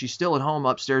done because she's still at home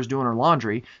upstairs doing her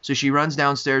laundry. So she runs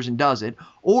downstairs and does it.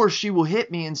 Or she will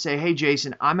hit me and say, "Hey,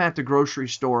 Jason, I'm at the grocery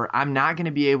store. I'm not going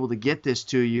to be able to get this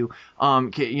to you."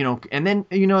 And then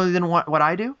then what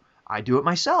I do? I do it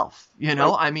myself. Right.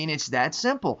 I mean, it's that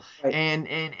simple. Right.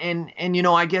 And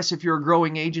I guess if you're a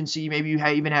growing agency, maybe you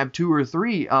even have 2 or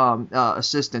 3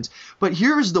 assistants. But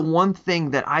here's the one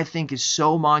thing that I think is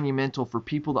so monumental for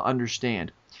people to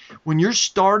understand. When you're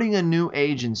starting a new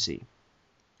agency,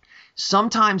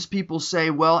 sometimes people say,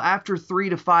 well, after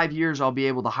 3 to 5 years, I'll be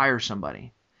able to hire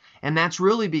somebody. And that's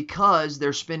really because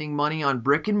they're spending money on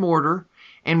brick and mortar.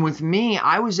 And with me,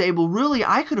 I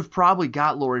could have probably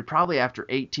got Lori probably after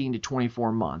 18 to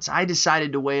 24 months. I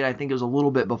decided to wait, I think it was a little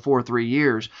bit before 3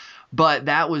 years. But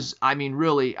that was, I mean,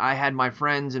 really, I had my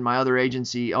friends and my other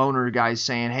agency owner guys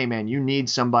saying, hey, man, you need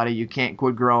somebody. You can't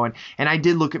quit growing. And I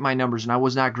did look at my numbers, and I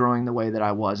was not growing the way that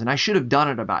I was. And I should have done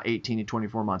it about 18 to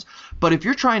 24 months. But if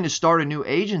you're trying to start a new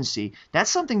agency,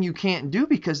 that's something you can't do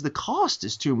because the cost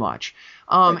is too much.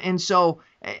 And so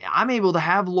I'm able to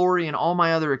have Lori and all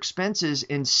my other expenses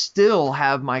and still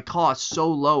have my costs so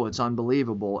low, it's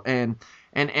unbelievable. And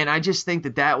I just think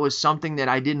that was something that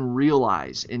I didn't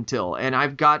realize until. And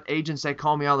I've got agents that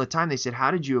call me all the time. They said,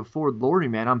 "How did you afford Lori,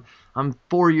 man? I'm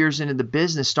 4 years into the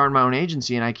business, starting my own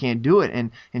agency, and I can't do it."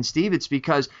 And Steve, it's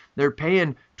because they're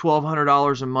paying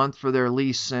 $1,200 a month for their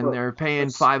lease, and they're paying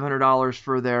 $500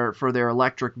 for their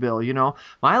electric bill.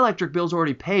 My electric bill's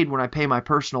already paid when I pay my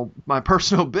personal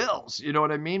bills. You know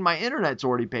what I mean? My internet's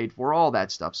already paid for, all that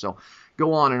stuff. So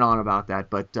go on and on about that,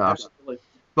 Absolutely.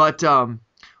 but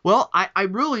well,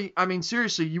 I mean,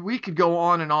 seriously, we could go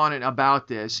on and about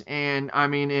this, and I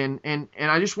mean, and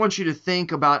I just want you to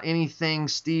think about anything,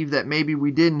 Steve, that maybe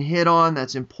we didn't hit on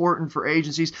that's important for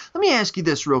agencies. Let me ask you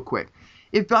this real quick.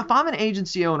 If I'm an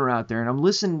agency owner out there and I'm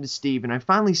listening to Steve, and I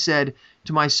finally said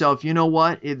to myself, you know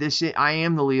what, I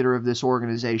am the leader of this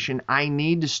organization. I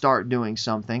need to start doing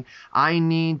something. I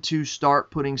need to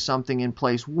start putting something in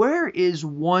place. Where is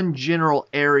one general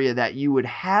area that you would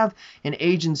have an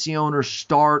agency owner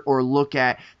start or look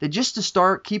at, that just to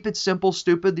start, keep it simple,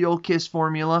 stupid, the old KISS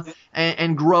formula,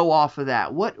 and grow off of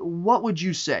that? What would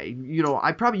you say? You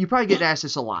probably get asked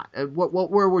this a lot.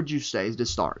 Where would you say to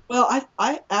start? Well,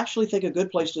 I actually think a good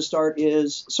place to start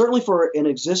is certainly for an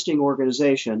existing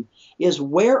organization is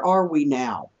where are we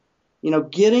now?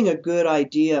 Getting a good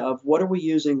idea of what are we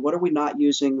using, what are we not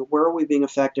using, where are we being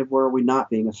effective, where are we not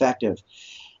being effective.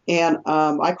 And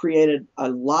I created a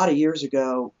lot of years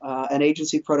ago an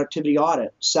agency productivity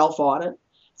audit, self-audit.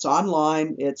 It's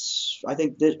online. I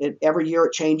think every year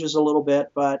it changes a little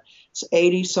bit, but it's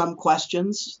 80 some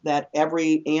questions that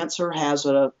every answer has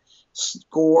a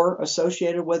score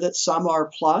associated with it. Some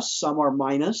are plus, some are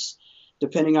minus,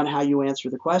 depending on how you answer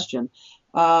the question.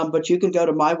 But you can go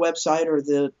to my website or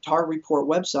the TAR Report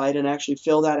website and actually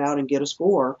fill that out and get a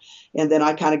score. And then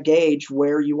I kind of gauge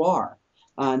where you are.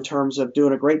 in terms of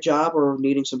doing a great job or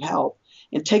needing some help.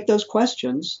 And take those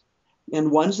questions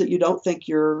and ones that you don't think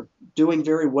you're doing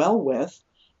very well with,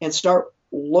 and start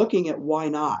looking at why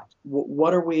not.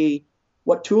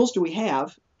 What tools do we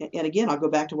have? And again, I'll go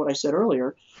back to what I said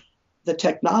earlier. The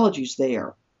technology's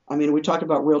there. I mean, we talked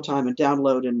about real time and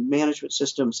download and management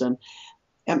systems and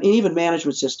even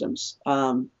management systems.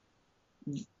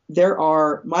 There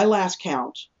are, my last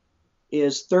count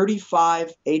is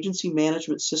 35 agency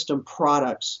management system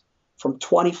products from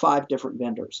 25 different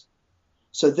vendors.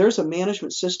 So there's a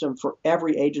management system for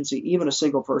every agency, even a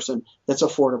single person, that's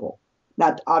affordable.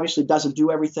 Now, obviously, doesn't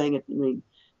do everything. I mean,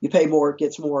 you pay more, it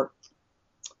gets more.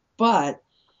 But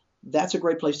that's a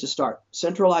great place to start.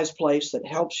 Centralized place that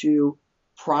helps you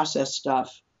process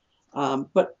stuff.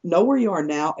 But know where you are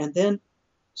now, and then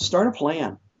start a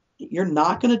plan. You're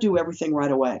not going to do everything right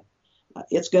away.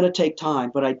 It's going to take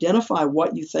time, but identify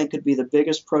what you think could be the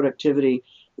biggest productivity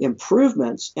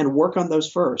improvements and work on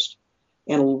those first.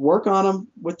 And work on them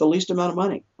with the least amount of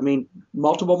money. I mean,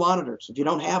 multiple monitors. If you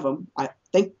don't have them, I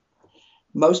think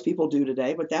most people do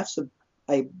today, but that's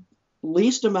a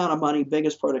least amount of money,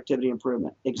 biggest productivity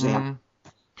improvement example.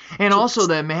 And also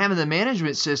having the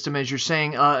management system, as you're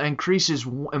saying, increases,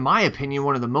 in my opinion,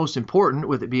 one of the most important,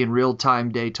 with it being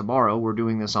real-time day tomorrow. We're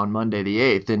doing this on Monday the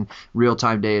 8th, and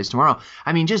real-time day is tomorrow.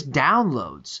 I mean, just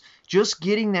downloads. Just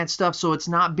getting that stuff so it's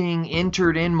not being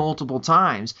entered in multiple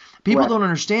times. People don't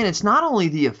understand it's not only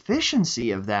the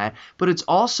efficiency of that, but it's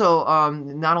also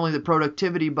not only the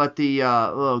productivity, but the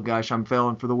I'm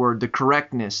failing for the word, the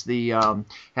correctness, the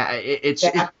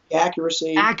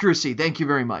accuracy. Accuracy, thank you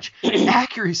very much.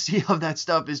 Accuracy of that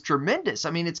stuff is tremendous.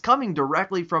 I mean, it's coming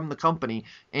directly from the company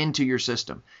into your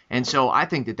system. And so I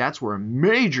think that's where a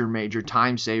major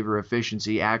time saver,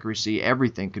 efficiency, accuracy,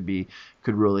 everything could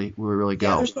really go.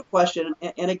 Yeah, there's no question.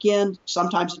 And again,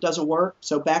 sometimes it doesn't work.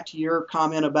 So back to your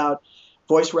comment about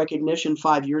voice recognition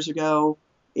 5 years ago.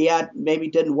 Yeah, maybe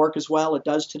didn't work as well. It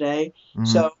does today. Mm-hmm.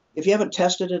 So if you haven't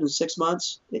tested it in 6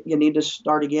 months, you need to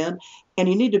start again. And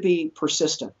you need to be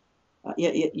persistent.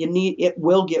 It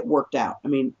will get worked out. I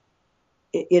mean,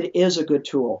 it is a good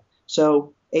tool.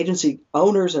 So agency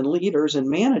owners and leaders and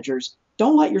managers,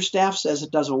 don't let your staff says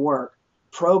it doesn't work.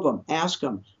 Probe them, ask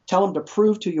them, tell them to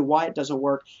prove to you why it doesn't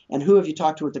work, and who have you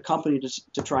talked to at the company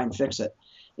to try and fix it.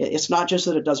 It's not just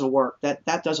that it doesn't work.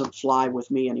 That doesn't fly with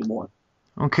me anymore.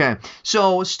 Okay.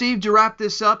 So, Steve, to wrap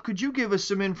this up, could you give us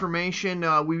some information?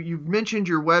 You've mentioned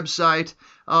your website,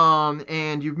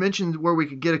 and you've mentioned where we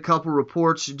could get a couple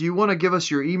reports. Do you want to give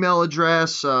us your email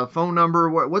address, phone number?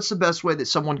 What's the best way that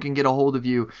someone can get a hold of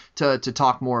you to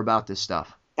talk more about this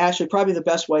stuff? Actually, probably the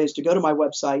best way is to go to my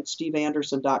website,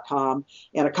 steveanderson.com,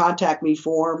 and a contact me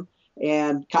form,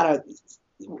 and kind of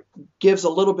gives a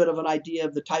little bit of an idea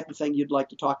of the type of thing you'd like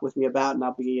to talk with me about, and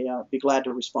I'll be glad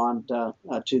to respond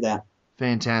to that.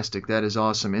 Fantastic. That is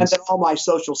awesome. And then all my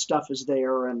social stuff is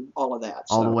there and all of that.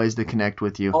 All the ways to connect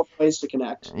with you. All the ways to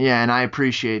connect. Yeah, and I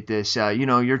appreciate this.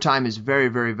 Your time is very,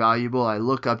 very valuable. I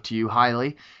look up to you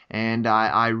highly, and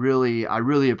I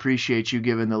really appreciate you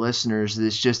giving the listeners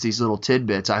these little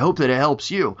tidbits. I hope that it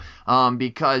helps you,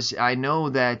 because I know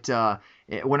that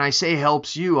when I say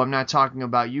helps you, I'm not talking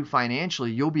about you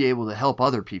financially. You'll be able to help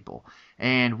other people.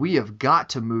 And we have got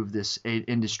to move this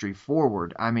industry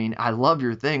forward. I mean, I love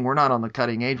your thing. We're not on the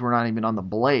cutting edge. We're not even on the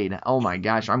blade. Oh, my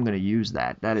gosh, I'm going to use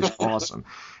that. That is awesome.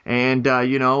 And,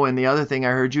 and the other thing I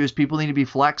heard you is people need to be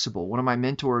flexible. One of my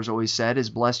mentors always said is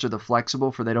blessed are the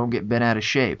flexible, for they don't get bent out of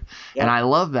shape. Yep. And I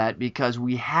love that, because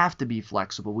we have to be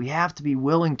flexible. We have to be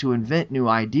willing to invent new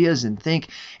ideas and think.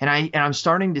 And I'm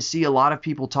starting to see a lot of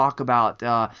people talk about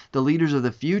the leaders of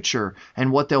the future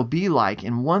and what they'll be like.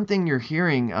 And one thing you're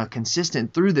hearing consistent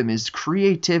through them is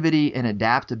creativity and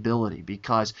adaptability,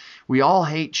 because we all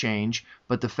hate change.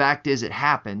 But the fact is it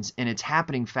happens, and it's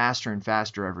happening faster and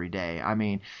faster every day. I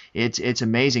mean, it's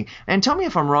amazing. And tell me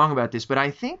if I'm wrong about this, but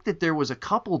I think that there was a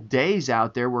couple days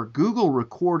out there where Google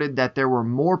recorded that there were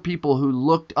more people who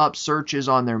looked up searches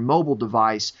on their mobile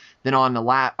device than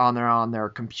on their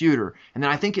computer. And then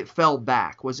I think it fell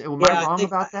back. Am I wrong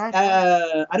about that?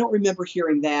 I don't remember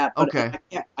hearing that. But okay.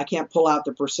 I can't pull out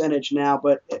the percentage now.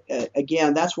 But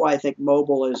again, that's why I think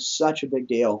mobile is such a big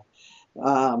deal.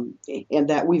 And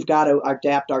that we've got to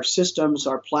adapt our systems,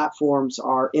 our platforms,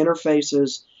 our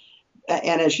interfaces,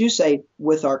 and as you say,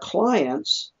 with our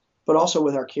clients, but also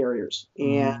with our carriers.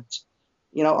 And,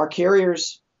 our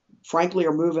carriers, frankly,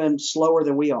 are moving slower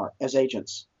than we are as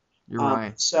agents. You're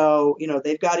right. So,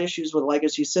 they've got issues with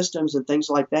legacy systems and things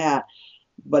like that.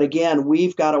 But again,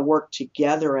 we've got to work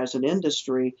together as an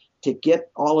industry to get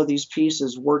all of these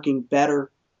pieces working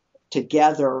better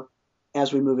together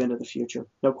as we move into the future.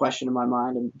 No question in my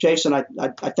mind. And Jason, I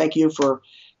thank you for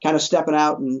kind of stepping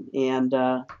out and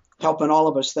helping all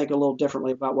of us think a little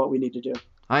differently about what we need to do.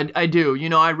 I do.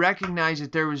 I recognize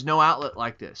that there was no outlet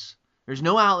like this. There's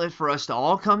no outlet for us to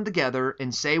all come together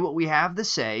and say what we have to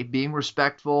say, being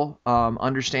respectful,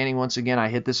 understanding, once again, I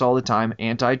hit this all the time,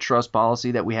 antitrust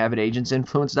policy that we have at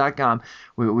agentsinfluence.com.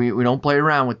 We don't play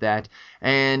around with that.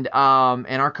 And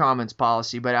our comments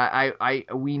policy. But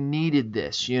we needed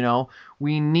this,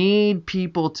 We need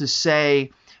people to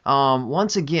say,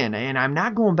 once again, and I'm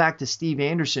not going back to Steve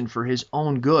Anderson for his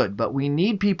own good, but we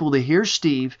need people to hear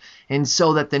Steve, and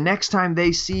so that the next time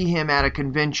they see him at a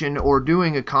convention or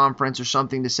doing a conference or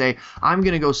something, to say, I'm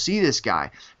going to go see this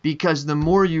guy. Because the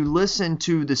more you listen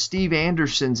to the Steve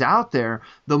Andersons out there,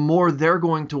 the more they're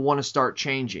going to want to start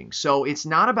changing. So it's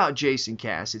not about Jason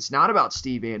Cass. It's not about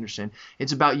Steve Anderson.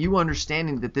 It's about you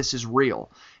understanding that this is real.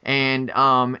 And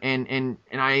I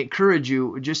encourage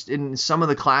you, just in some of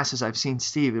the classes I've seen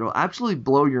Steve, it'll absolutely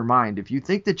blow your mind. If you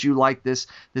think that you like this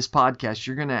podcast,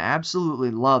 you're going to absolutely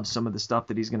love some of the stuff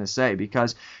that he's going to say,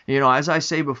 because, as I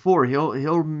say before,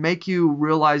 he'll make you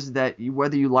realize that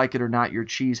whether you like it or not, your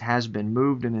cheese has been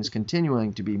moved and is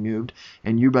continuing to be moved,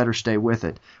 and you better stay with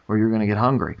it or you're going to get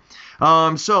hungry.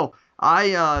 So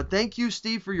I thank you,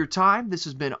 Steve, for your time. This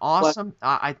has been awesome.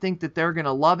 I think that they're going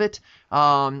to love it.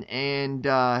 And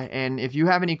if you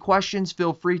have any questions,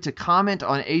 feel free to comment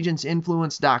on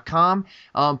agentsinfluence.com.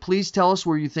 Please tell us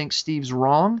where you think Steve's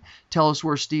wrong. Tell us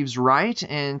where Steve's right.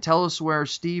 And tell us where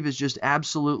Steve is just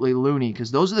absolutely loony,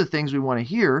 because those are the things we want to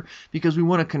hear, because we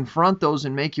want to confront those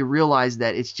and make you realize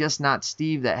that it's just not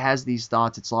Steve that has these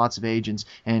thoughts. It's lots of agents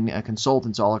and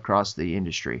consultants all across the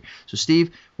industry. So,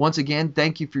 Steve, once again,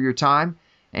 thank you for your time.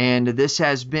 And this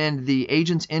has been the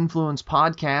Agents Influence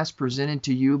podcast, presented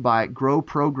to you by Grow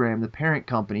Program, the parent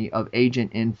company of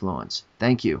Agent Influence.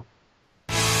 Thank you.